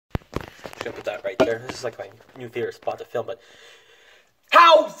Should put that right there. This is like my new favorite spot to film. But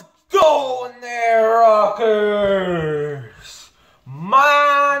how's it going there, rockers?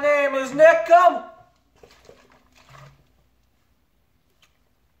 My name is Nikiam,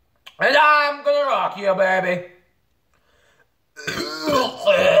 and I'm gonna rock you, baby.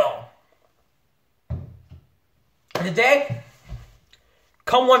 And today,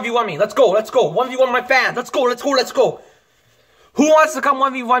 come 1v1 me. Let's go, let's go. 1v1 my fans. Let's go, let's go, let's go. Who wants to come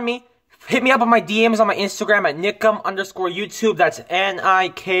 1v1 me? Hit me up on my DMs on my Instagram at Nikiam_YouTube. That's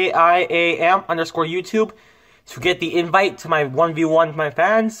NIKIAM_YouTube. To get the invite to my 1v1 my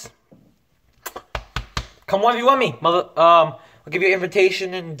fans. Come 1v1 me. I'll give you an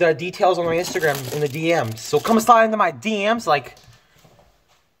invitation and details on my Instagram in the DMs. So come slide into my DMs like...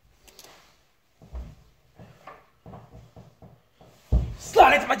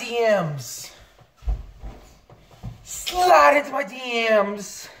 Slide into my DMs. Slide into my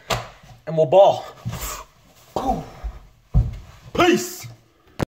DMs. And we'll ball. Peace.